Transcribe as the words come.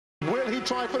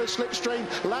try for the slipstream.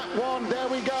 Lap 1, there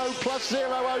we go,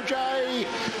 +0 OJ.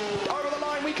 Over the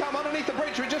line we come, underneath the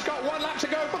bridge. We've just got 1 lap to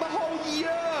go for the whole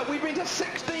year. We've been to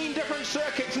 16 different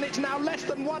circuits, and it's now less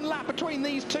than 1 lap between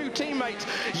these two teammates.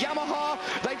 Yamaha,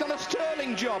 they've done a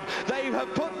sterling job. They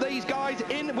have put these guys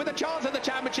in with a chance at the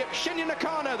championship. Shinya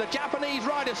Nakano, the Japanese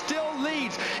rider, still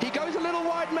leads. He goes a little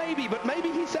wide maybe, but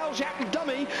maybe he sells Jacque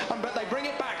dummy, but they bring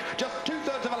it back. Just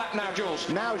 2/3 of a lap now, Jules.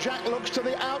 Now Jacque looks to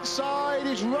the outside.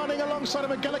 He's running alongside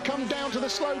him and going to come down to the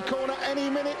slow corner any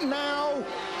minute now.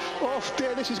 Oh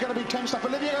dear, this is going to be tense stuff.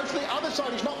 Olivier goes to the other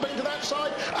side. He's not been to that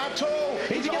side at all.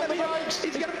 Is he going to be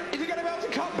able to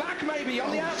cut back maybe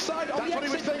on the outside? That's what he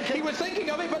was thinking. He was thinking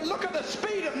of it, but look at the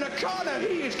speed of Nakano.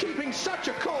 He is keeping such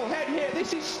a cool head here.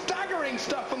 This is staggering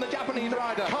stuff from the Japanese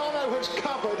rider. Nakano has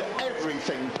covered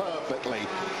everything perfectly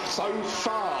so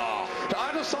far.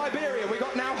 Out of Siberia, we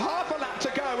got now half a lap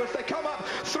to go as they come up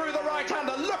through the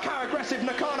right-hander. Look how aggressive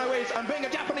Nakano is, and being a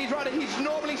Japanese rider, he's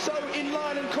normally so in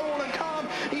line and cool and calm.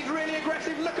 He's really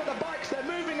aggressive. Look at the bikes. They're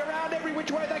moving around every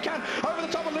which way they can. Over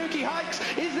the top of Lukey Hikes.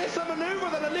 Is this a manoeuvre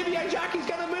that Olivier Jacque is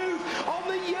going to move on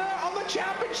the year, on the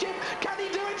championship? Can he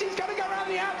do it? He's going to go around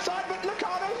the outside, but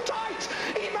Nakano's tight.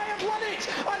 He may have won it.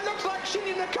 It looks like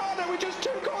Shinya Nakano with just 2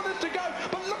 corners to go,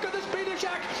 but look at the speed of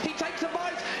Jacque. He takes a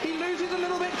bite. He loses a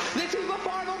little bit. This is the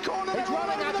final corner. He's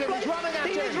running at him. He's running at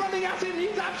him. He is running at him.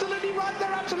 He's absolutely right.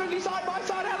 They're absolutely side by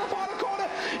side out of the final corner.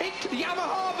 It's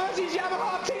Yamaha versus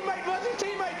Yamaha, teammate versus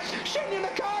teammate. Shinya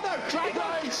Nakano. Drag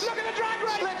race. Look at the drag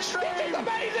race. Slipstream. This is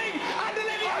amazing. And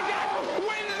Olivier Jacque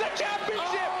wins the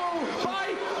championship by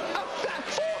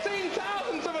 14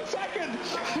 thousandths of a second.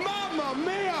 Mamma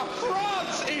mia.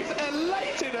 France is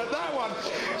elated at that one.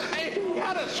 If he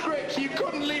had a script, you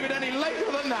couldn't leave it any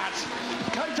later than that.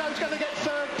 Kato's going to get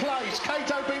 3rd place.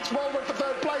 Kato beats Walworth for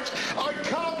 3rd place. I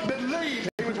can't believe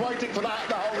he was waiting for that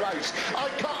the whole race.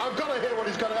 I've got to hear what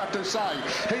he's going to have to say.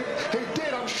 He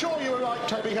did. I'm sure you were right,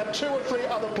 Toby. He had 2 or 3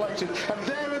 other places, and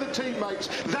there are the teammates.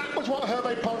 That was what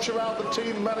Hervé Poncharal, the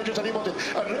team manager, said he wanted.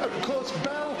 And course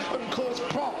bell and course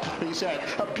prop, he said.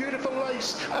 A beautiful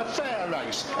race, a fair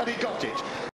race, and he got it.